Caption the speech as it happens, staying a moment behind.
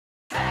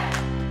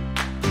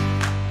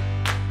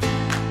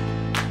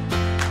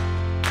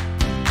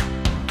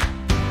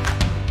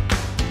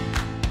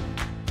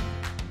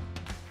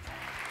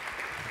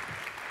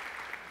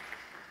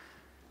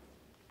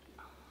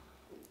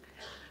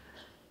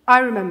I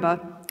remember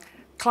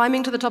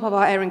climbing to the top of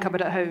our airing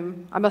cupboard at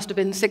home, I must have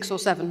been 6 or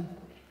 7,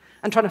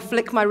 and trying to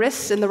flick my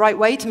wrists in the right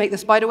way to make the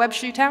spider web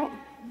shoot out.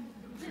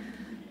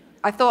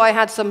 I thought I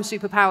had some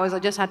superpowers, I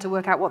just had to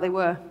work out what they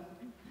were.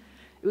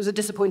 It was a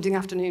disappointing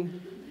afternoon.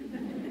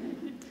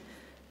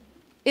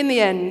 In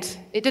the end,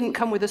 it didn't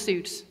come with a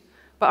suit,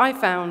 but I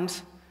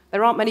found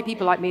there aren't many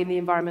people like me in the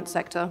environment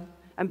sector,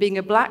 and being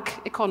a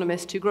black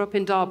economist who grew up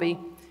in Derby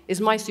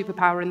is my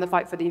superpower in the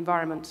fight for the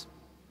environment.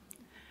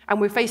 And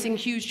we're facing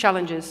huge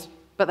challenges,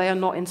 but they are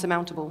not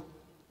insurmountable.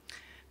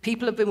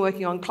 People have been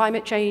working on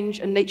climate change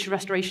and nature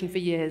restoration for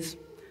years,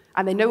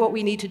 and they know what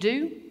we need to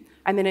do,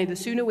 and they know the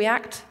sooner we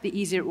act, the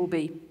easier it will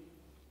be.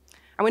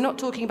 And we're not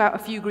talking about a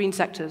few green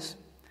sectors.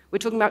 We're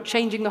talking about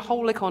changing the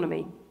whole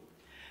economy,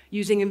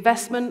 using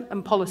investment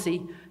and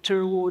policy to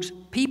reward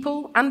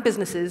people and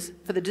businesses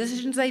for the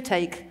decisions they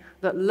take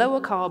that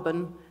lower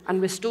carbon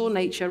and restore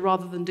nature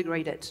rather than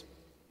degrade it.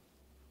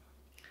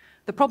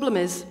 The problem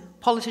is,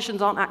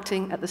 politicians aren't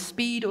acting at the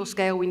speed or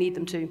scale we need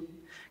them to,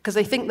 because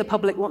they think the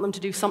public want them to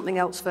do something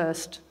else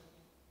first.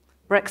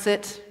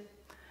 Brexit,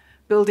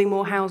 building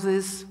more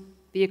houses,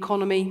 the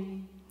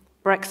economy,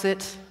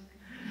 Brexit,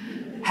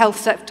 health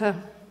sector,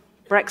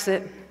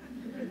 Brexit.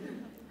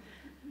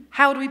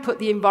 How do we put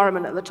the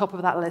environment at the top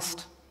of that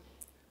list?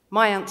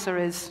 My answer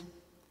is,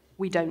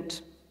 we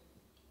don't.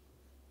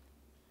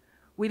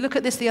 We look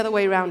at this the other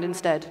way around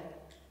instead.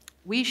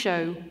 We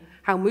show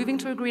how moving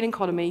to a green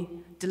economy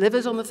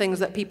delivers on the things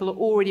that people are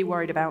already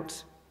worried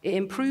about. It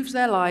improves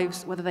their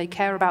lives, whether they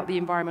care about the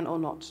environment or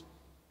not.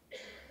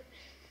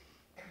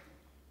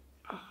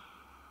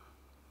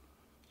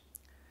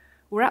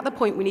 We're at the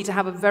point we need to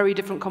have a very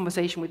different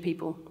conversation with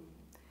people,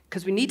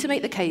 because we need to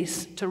make the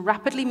case to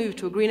rapidly move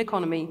to a green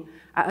economy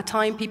at a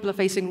time people are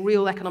facing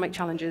real economic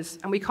challenges,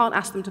 and we can't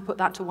ask them to put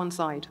that to one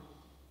side.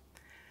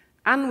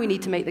 And we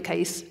need to make the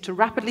case to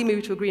rapidly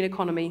move to a green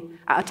economy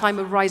at a time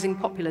of rising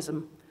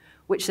populism,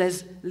 which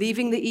says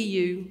leaving the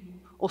EU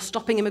or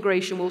stopping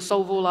immigration will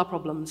solve all our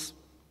problems.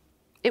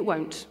 It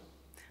won't,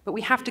 but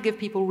we have to give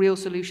people real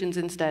solutions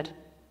instead.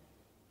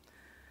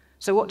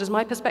 So what does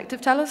my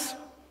perspective tell us?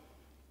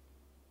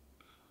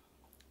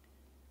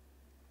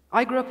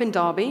 I grew up in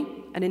Derby,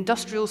 an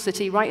industrial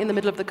city right in the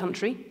middle of the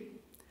country,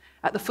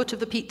 at the foot of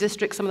the Peak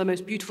District, some of the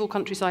most beautiful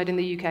countryside in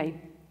the UK.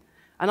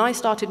 And I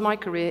started my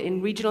career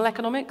in regional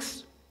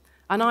economics,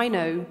 and I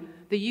know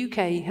the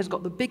UK has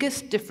got the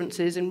biggest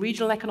differences in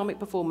regional economic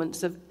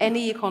performance of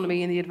any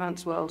economy in the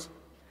advanced world.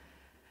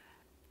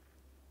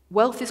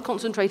 Wealth is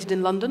concentrated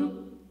in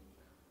London,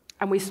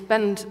 and we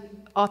spend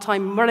our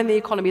time running the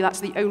economy.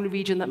 That's the only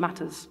region that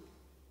matters.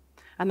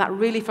 And that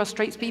really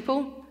frustrates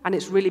people, and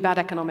it's really bad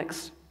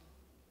economics.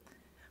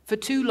 For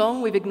too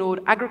long, we've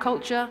ignored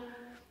agriculture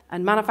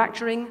and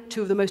manufacturing,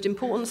 two of the most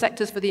important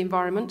sectors for the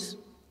environment,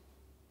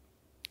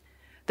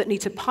 that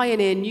need to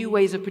pioneer new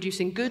ways of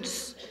producing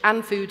goods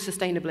and food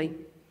sustainably.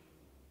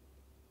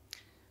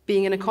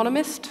 Being an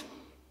economist,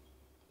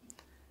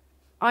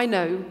 I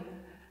know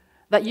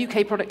that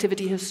UK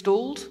productivity has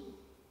stalled,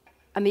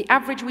 and the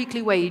average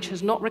weekly wage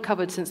has not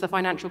recovered since the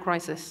financial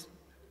crisis.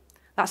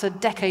 That's a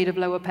decade of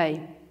lower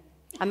pay,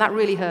 and that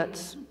really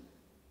hurts.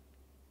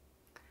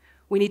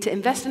 We need to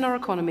invest in our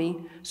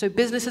economy so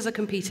businesses are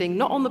competing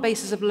not on the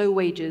basis of low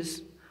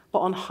wages, but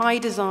on high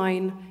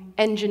design,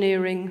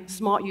 engineering,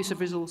 smart use of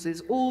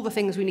resources, all the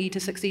things we need to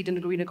succeed in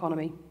a green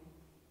economy.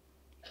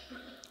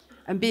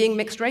 And being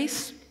mixed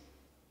race,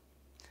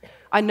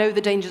 I know the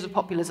dangers of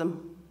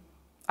populism.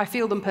 I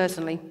feel them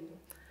personally.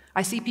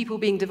 I see people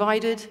being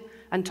divided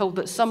and told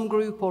that some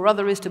group or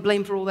other is to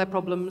blame for all their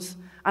problems,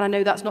 and I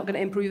know that's not going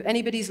to improve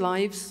anybody's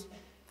lives,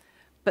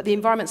 but the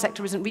environment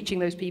sector isn't reaching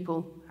those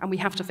people, and we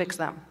have to fix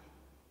that.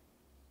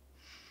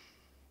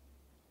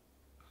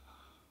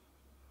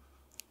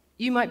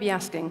 You might be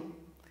asking,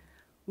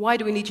 why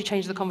do we need to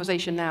change the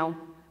conversation now,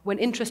 when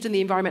interest in the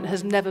environment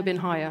has never been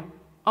higher?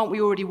 Aren't we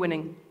already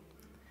winning?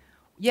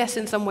 Yes,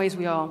 in some ways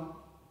we are.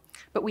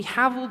 But we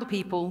have all the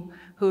people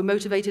who are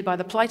motivated by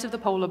the plight of the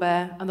polar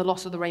bear and the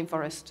loss of the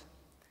rainforest.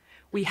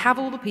 We have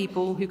all the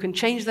people who can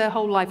change their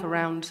whole life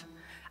around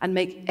and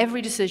make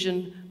every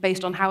decision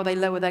based on how they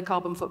lower their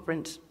carbon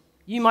footprint.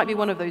 You might be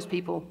one of those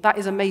people. That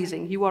is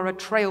amazing. You are a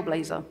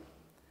trailblazer.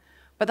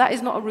 But that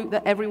is not a route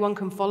that everyone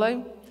can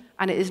follow,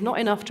 and it is not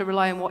enough to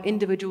rely on what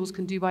individuals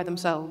can do by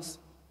themselves.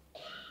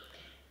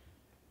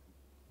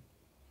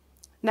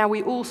 Now,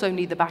 we also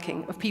need the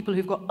backing of people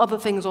who've got other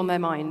things on their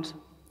mind.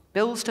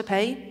 Bills to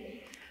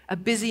pay, a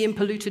busy and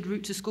polluted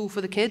route to school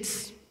for the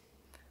kids,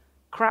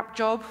 crap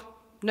job,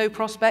 no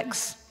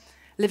prospects,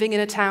 living in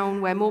a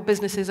town where more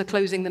businesses are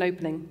closing than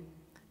opening.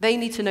 They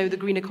need to know the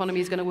green economy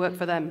is going to work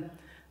for them.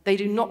 They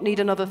do not need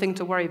another thing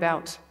to worry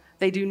about.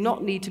 They do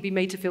not need to be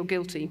made to feel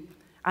guilty.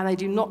 And they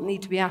do not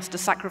need to be asked to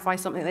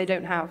sacrifice something they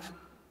don't have.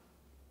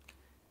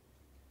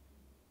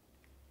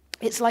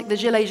 It's like the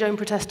Gilets jaunes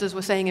protesters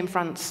were saying in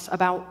France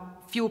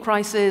about fuel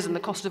prices and the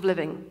cost of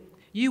living.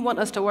 You want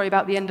us to worry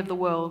about the end of the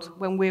world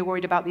when we're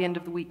worried about the end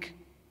of the week.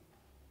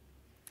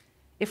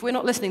 If we're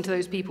not listening to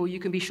those people, you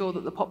can be sure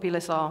that the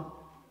populists are.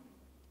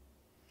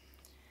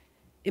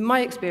 In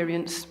my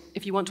experience,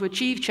 if you want to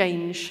achieve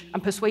change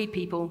and persuade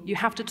people, you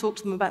have to talk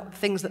to them about the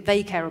things that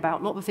they care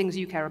about, not the things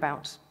you care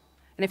about.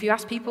 And if you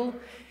ask people,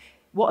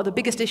 what are the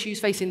biggest issues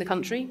facing the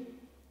country?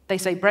 They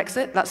say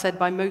Brexit, that's said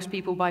by most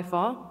people by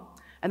far,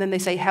 and then they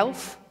say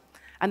health,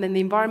 and then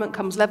the environment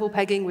comes level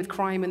pegging with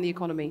crime and the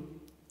economy.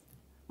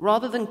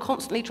 Rather than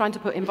constantly trying to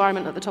put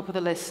environment at the top of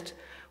the list,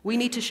 we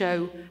need to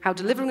show how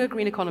delivering a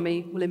green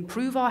economy will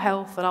improve our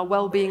health and our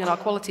well-being and our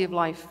quality of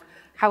life,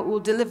 how it will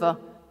deliver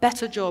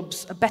better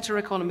jobs, a better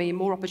economy, and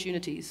more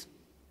opportunities.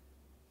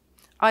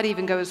 I'd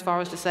even go as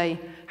far as to say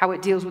how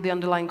it deals with the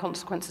underlying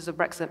consequences of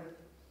Brexit.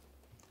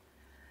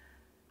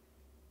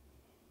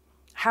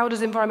 How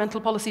does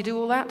environmental policy do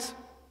all that?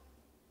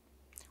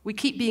 We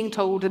keep being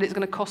told that it's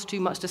going to cost too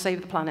much to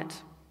save the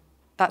planet.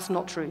 That's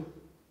not true.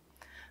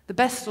 The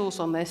best source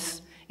on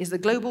this is the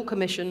Global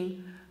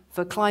Commission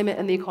for Climate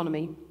and the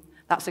Economy.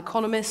 That's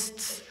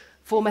economists,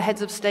 former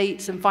heads of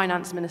states, and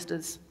finance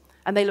ministers.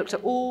 And they looked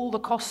at all the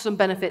costs and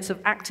benefits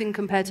of acting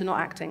compared to not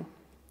acting.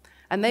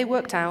 And they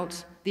worked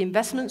out the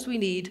investments we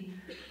need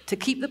to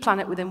keep the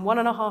planet within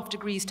 1.5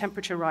 degrees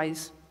temperature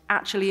rise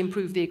actually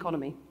improve the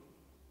economy.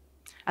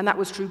 And that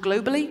was true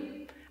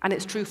globally, and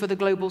it's true for the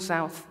global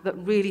south that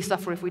really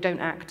suffer if we don't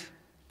act.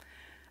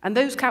 And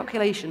those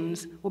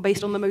calculations were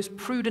based on the most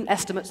prudent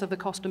estimates of the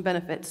cost and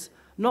benefits,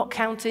 not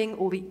counting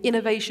all the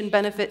innovation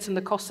benefits and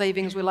the cost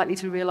savings we're likely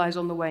to realize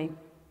on the way.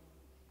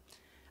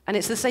 And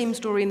it's the same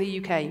story in the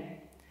UK.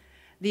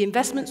 The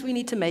investments we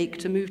need to make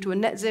to move to a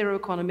net zero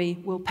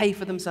economy will pay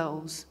for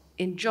themselves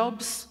in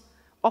jobs,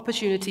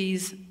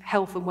 opportunities,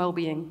 health and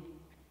well-being.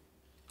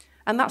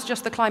 And that's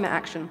just the climate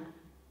action.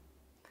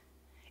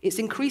 It's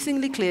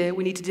increasingly clear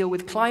we need to deal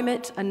with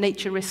climate and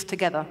nature risks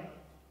together.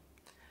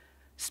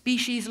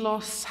 Species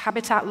loss,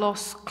 habitat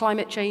loss,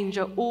 climate change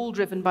are all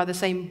driven by the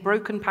same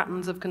broken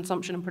patterns of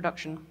consumption and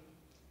production.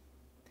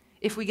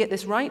 If we get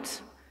this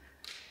right,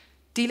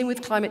 dealing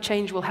with climate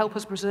change will help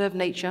us preserve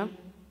nature,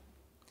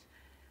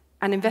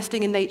 and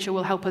investing in nature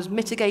will help us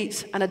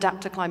mitigate and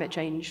adapt to climate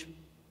change.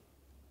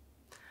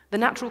 The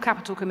Natural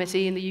Capital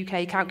Committee in the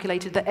UK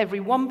calculated that every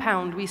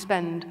 £1 we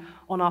spend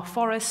on our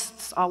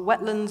forests, our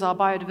wetlands, our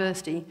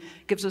biodiversity,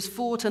 gives us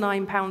 £4 to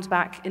 £9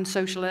 back in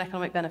social and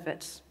economic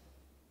benefits.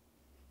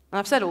 And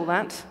I've said all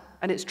that,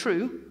 and it's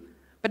true,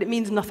 but it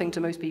means nothing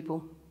to most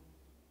people.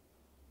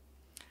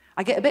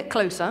 I get a bit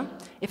closer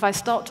if I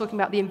start talking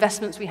about the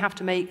investments we have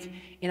to make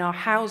in our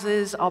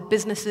houses, our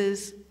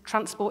businesses,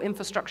 transport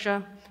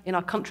infrastructure, in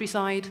our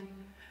countryside,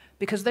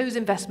 because those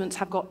investments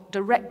have got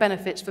direct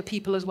benefits for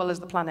people as well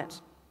as the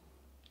planet.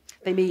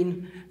 They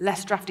mean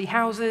less drafty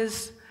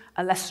houses,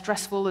 a less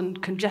stressful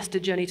and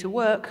congested journey to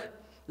work,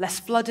 less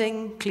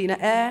flooding, cleaner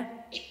air.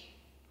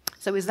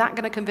 So is that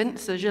going to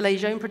convince a Gilets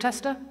jaunes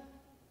protester?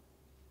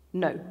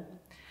 No.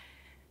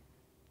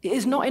 It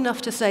is not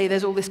enough to say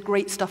there's all this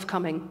great stuff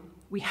coming.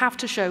 We have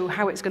to show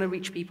how it's going to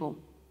reach people.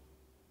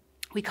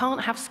 We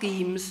can't have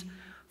schemes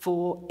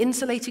for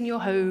insulating your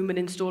home and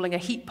installing a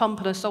heat pump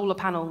and a solar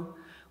panel,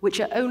 which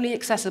are only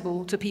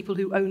accessible to people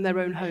who own their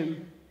own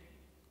home.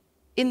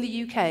 In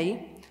the UK,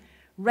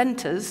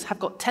 renters have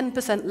got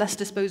 10% less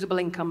disposable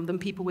income than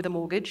people with a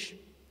mortgage,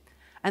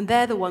 and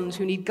they're the ones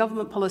who need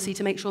government policy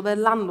to make sure their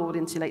landlord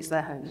insulates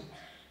their home.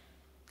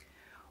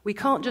 We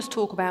can't just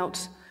talk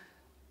about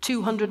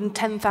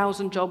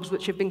 210,000 jobs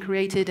which have been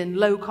created in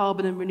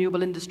low-carbon and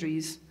renewable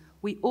industries.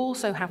 We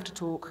also have to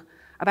talk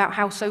about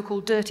how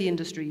so-called dirty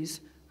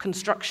industries,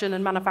 construction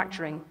and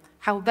manufacturing,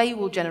 how they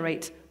will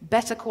generate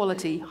better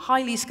quality,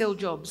 highly skilled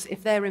jobs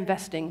if they're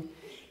investing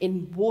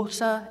in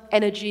water,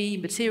 energy,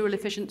 material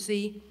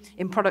efficiency,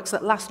 in products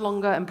that last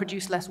longer and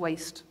produce less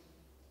waste.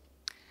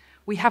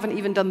 We haven't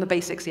even done the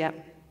basics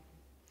yet.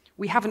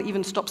 We haven't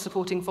even stopped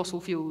supporting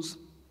fossil fuels.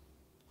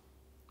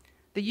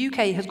 The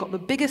UK has got the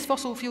biggest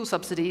fossil fuel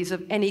subsidies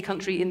of any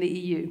country in the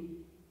EU.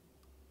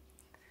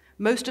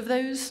 Most of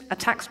those are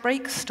tax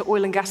breaks to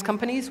oil and gas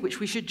companies, which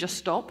we should just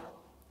stop,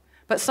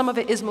 but some of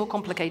it is more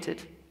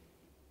complicated.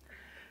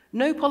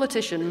 No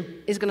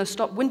politician is going to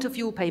stop winter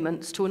fuel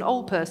payments to an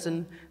old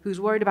person who's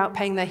worried about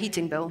paying their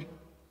heating bill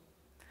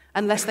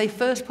unless they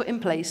first put in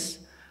place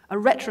a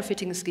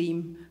retrofitting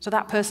scheme so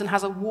that person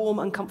has a warm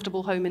and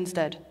comfortable home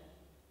instead.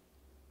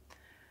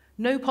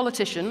 No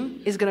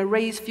politician is going to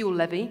raise fuel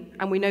levy,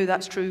 and we know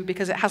that's true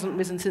because it hasn't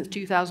risen since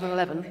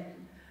 2011.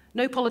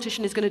 No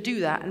politician is going to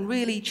do that and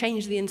really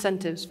change the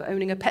incentives for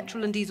owning a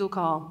petrol and diesel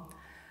car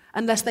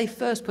unless they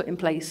first put in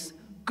place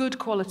good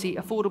quality,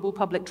 affordable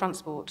public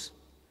transport,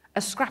 a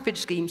scrappage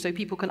scheme so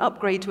people can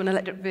upgrade to an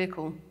electric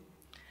vehicle,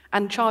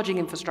 and charging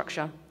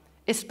infrastructure,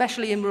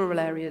 especially in rural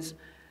areas,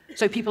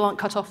 so people aren't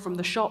cut off from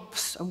the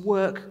shops and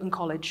work and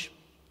college.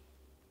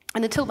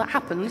 And until that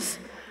happens,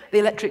 the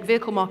electric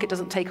vehicle market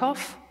doesn't take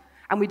off,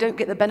 and we don't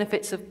get the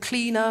benefits of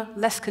cleaner,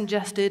 less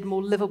congested,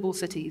 more livable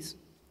cities.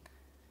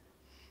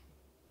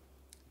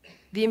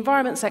 The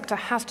environment sector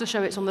has to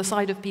show it's on the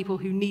side of people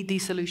who need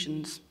these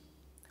solutions.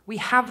 We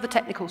have the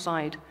technical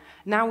side.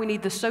 Now we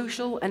need the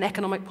social and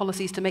economic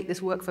policies to make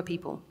this work for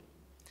people.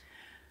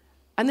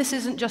 And this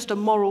isn't just a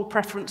moral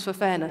preference for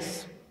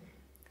fairness.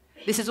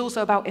 This is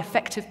also about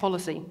effective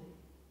policy.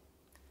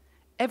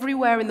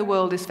 Everywhere in the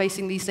world is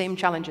facing these same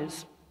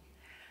challenges.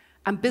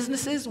 And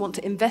businesses want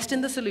to invest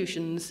in the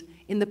solutions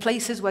in the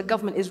places where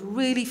government is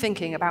really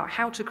thinking about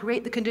how to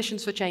create the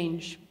conditions for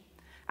change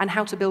and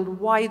how to build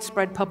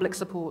widespread public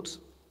support.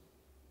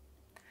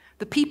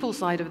 The people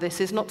side of this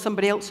is not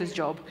somebody else's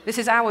job. This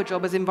is our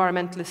job as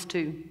environmentalists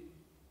too.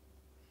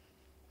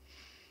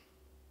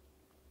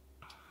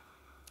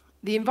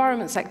 The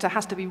environment sector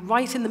has to be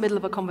right in the middle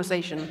of a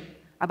conversation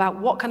about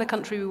what kind of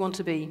country we want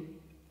to be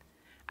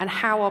and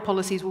how our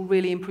policies will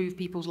really improve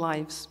people's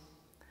lives.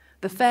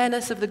 The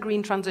fairness of the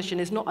green transition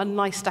is not a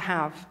nice to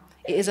have.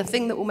 It is a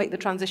thing that will make the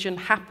transition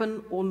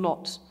happen or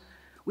not.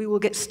 We will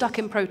get stuck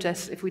in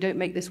protests if we don't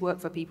make this work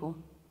for people.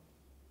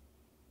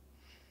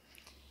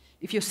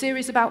 If you're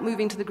serious about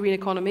moving to the green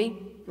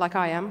economy, like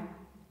I am,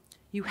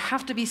 you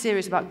have to be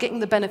serious about getting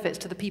the benefits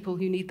to the people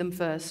who need them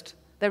first.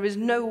 There is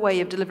no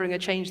way of delivering a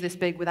change this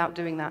big without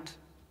doing that.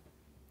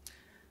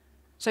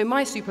 So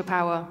my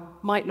superpower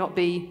might not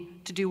be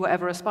to do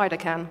whatever a spider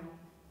can,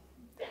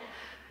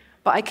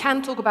 but I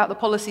can talk about the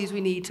policies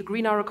we need to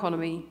green our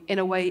economy in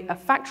a way a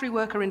factory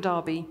worker in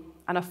Derby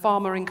and a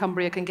farmer in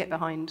Cumbria can get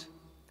behind.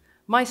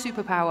 My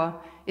superpower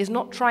is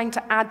not trying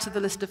to add to the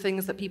list of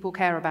things that people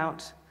care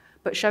about,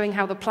 but showing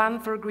how the plan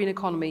for a green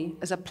economy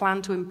is a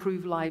plan to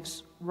improve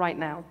lives right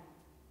now.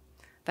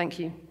 Thank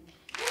you.